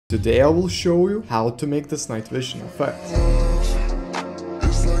Today I will show you how to make this night vision effect.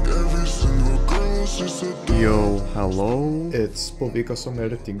 Yo, hello, it's Povikas on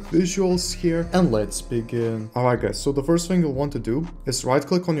editing visuals here, and let's begin. Alright guys, so the first thing you'll want to do is right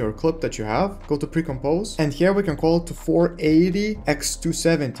click on your clip that you have, go to pre-compose, and here we can call it to 480 x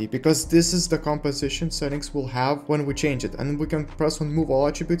 270 because this is the composition settings we'll have when we change it. And we can press on move all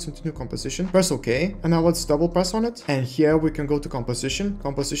attributes into new composition, press OK, and now let's double press on it, and here we can go to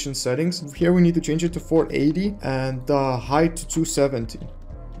composition settings. Here we need to change it to 480 and the height to 270.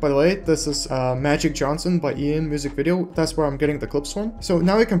 By the way, this is Magic Johnson by Ian music video. That's where I'm getting the clips from. So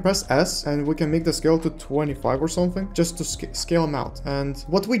now we can press S and we can make the scale to 25 or something just to scale them out. And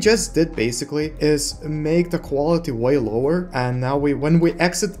what we just did basically is make the quality way lower. And now when we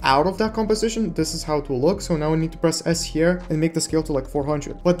exit out of that composition, this is how it will look. So now we need to press S here and make the scale to like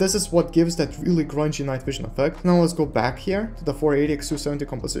 400. But this is what gives that really grungy night vision effect. Now let's go back here to the 480 x 270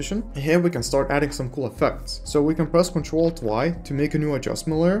 composition. Here we can start adding some cool effects. So we can press Ctrl+Y to make a new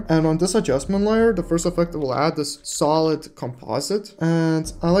adjustment layer. And on this adjustment layer, the first effect we'll add is solid composite.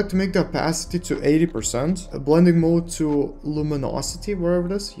 And I like to make the opacity to 80%, a blending mode to luminosity, wherever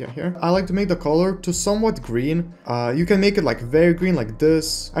it is. Yeah, here. I like to make the color to somewhat green. You can make it like very green like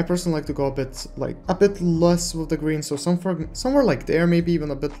this. I personally like to go a bit less with the green. So somewhere like there, maybe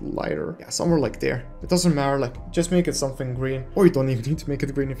even a bit lighter. Yeah, somewhere like there. It doesn't matter, like just make it something green. Or you don't even need to make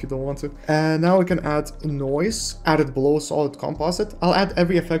it green if you don't want to. And now we can add noise, add it below solid composite. I'll add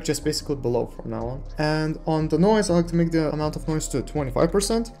every effect just basically below from now on. And on the noise, I like to make the amount of noise to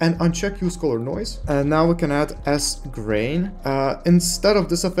 25% and uncheck use color noise. And now we can add S grain. Instead of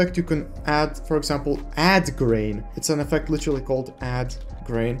this effect, you can add, for example, add grain. It's an effect literally called add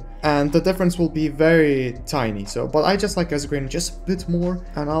grain, and the difference will be very tiny. So, but I just like S grain just a bit more,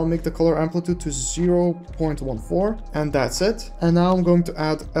 and I'll make the color amplitude to 0.14, and that's it. And now I'm going to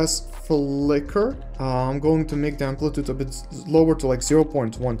add S flicker. I'm going to make the amplitude a bit lower to like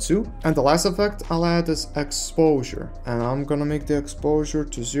 0.12, and the last effect I'll add is exposure, and I'm gonna make the exposure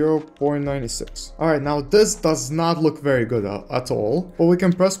to 0.96. All right, now this does not look very good at all, but we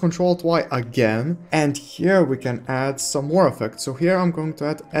can press Ctrl+Y again, and here we can add some more effects. So here I'm going to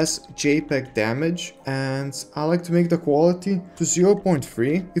add SJPEG damage, and I like to make the quality to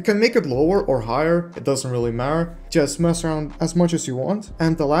 0.3. You can make it lower or higher, it doesn't really matter. Just mess around as much as you want.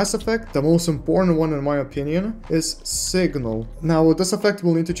 And the last effect, the most important one in my opinion, is signal. Now with this effect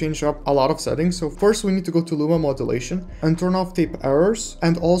we'll need to change up a lot of settings. So first we need to go to Luma modulation and turn off tape errors,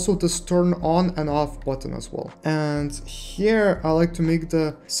 and also this turn on and off button as well. And here I like to make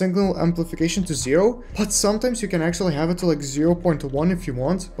the signal amplification to 0, but sometimes you can actually have it to like 0.1 if you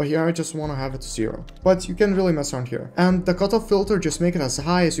want, but here I just want to have it to 0. But you can really mess around here. And the cutoff filter, just make it as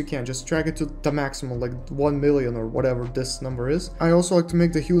high as you can, just drag it to the maximum, like 1 million or whatever this number is. I also like to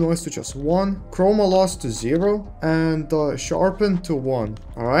make the hue noise to just 1, chroma loss to 0, and the sharpen to 1.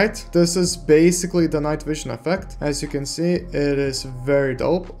 Alright, this is basically the night vision effect. As you can see, it is very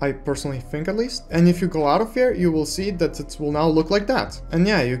dope, I personally think at least. And if you go out of here, you will see that it will now look like that. And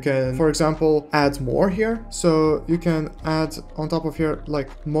yeah, you can, for example, add more here. So you can add on top of here like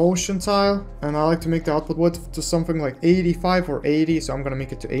motion tile, and I like to make the output width to something like 85 or 80, so I'm gonna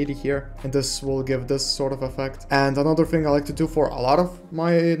make it to 80 here, and this will give this sort of effect. And another thing I like to do for a lot of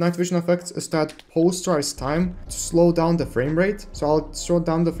my night vision effects is to add posterize time to slow down the frame rate. So I'll slow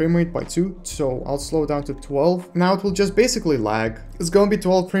down the frame rate by 2, so I'll slow down to 12. Now it will just basically lag. It's gonna be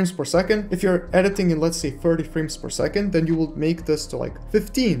 12 frames per second. If you're editing in, let's say, 30 frames per second, then you will make this to like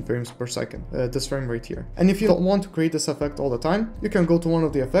 15 frames per second, this frame rate here. And if you don't want to create this effect all the time, you can go to one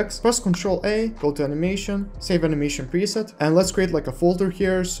of the effects, press Ctrl+A, go to animation, save animation preset, and let's create like a folder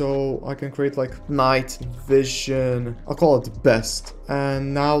here. So I can create like night vision, I'll call it best.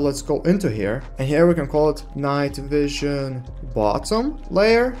 And now let's go into here, and here we can call it night vision bottom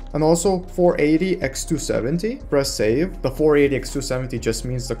layer, and also 480 x 270. Press save. The 480 x 270 just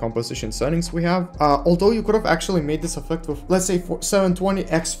means the composition settings we have. Although you could have actually made this effect with, let's say, 720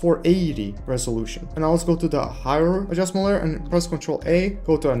 x 480 resolution. And now let's go to the higher adjustment layer and press Ctrl+A,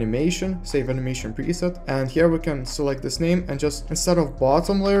 go to animation, save animation preset, and here we can select this name and just, instead of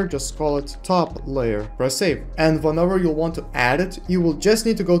bottom layer, just call it top layer. Press save. And whenever you'll want to add it, you will just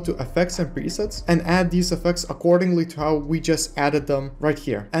need to go to effects and presets and add these effects accordingly to how we just added them right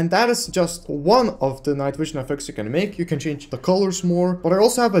here. And that is just one of the night vision effects you can make. You can change the colors more, but I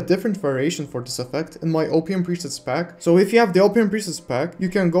also have a different variation for this effect in my OPM presets pack. So if you have the OPM presets pack, you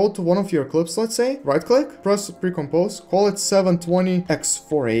can go to one of your clips, let's say, right click, press pre-compose, call it 720 x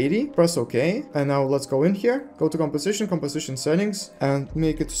 480, press OK. And now let's go in here, go to composition settings, and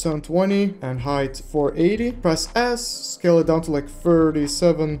make it to 720 and height 480, press S, scale it down to like 30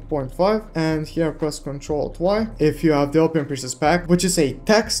 37.5, and here press Ctrl+Y. If you have the Opium Presets pack, which is a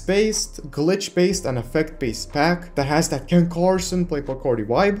text-based, glitch-based, and effect-based pack that has that Ken Carson, Playboy Cardi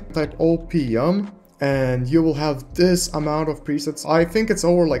vibe, type OPM, and you will have this amount of presets. I think it's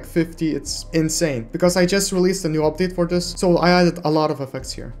over like 50. It's insane because I just released a new update for this, so I added a lot of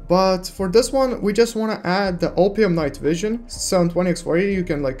effects here. But for this one, we just want to add the Opium Night Vision 720x480. You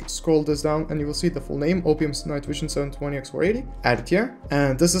can like scroll this down and you will see the full name, Opium Night Vision 720x480. Add it here,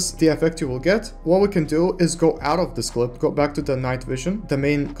 and this is the effect you will get. What we can do is go out of this clip, go back to the night vision, the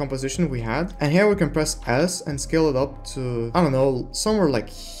main composition we had, and here we can press S and scale it up to, I don't know, somewhere like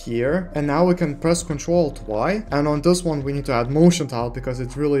here. And now we can press Ctrl+Y, and on this one we need to add motion tile because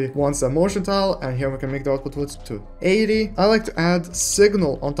it really wants a motion tile, and here we can make the output width to 80. I like to add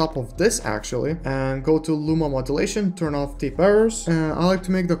signal on top of this actually, and go to Luma modulation, turn off tape errors, and I like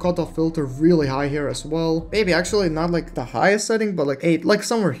to make the cutoff filter really high here as well. Maybe actually not like the highest setting, but like 8, like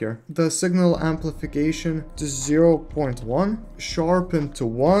somewhere here. The signal amplification to 0.1, sharpen to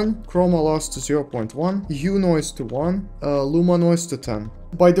 1, chroma loss to 0.1, hue noise to 1, Luma noise to 10.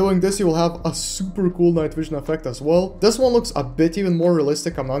 By doing this, you will have a super cool night vision effect as well. This one looks a bit even more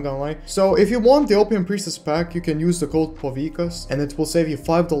realistic, I'm not gonna lie. So if you want the Opium Presets pack, you can use the code Povikas and it will save you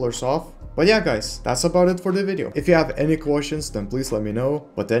 $5 off. But yeah guys, that's about it for the video. If you have any questions, then please let me know.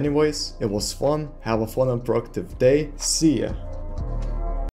 But anyways, it was fun. Have a fun and productive day. See ya.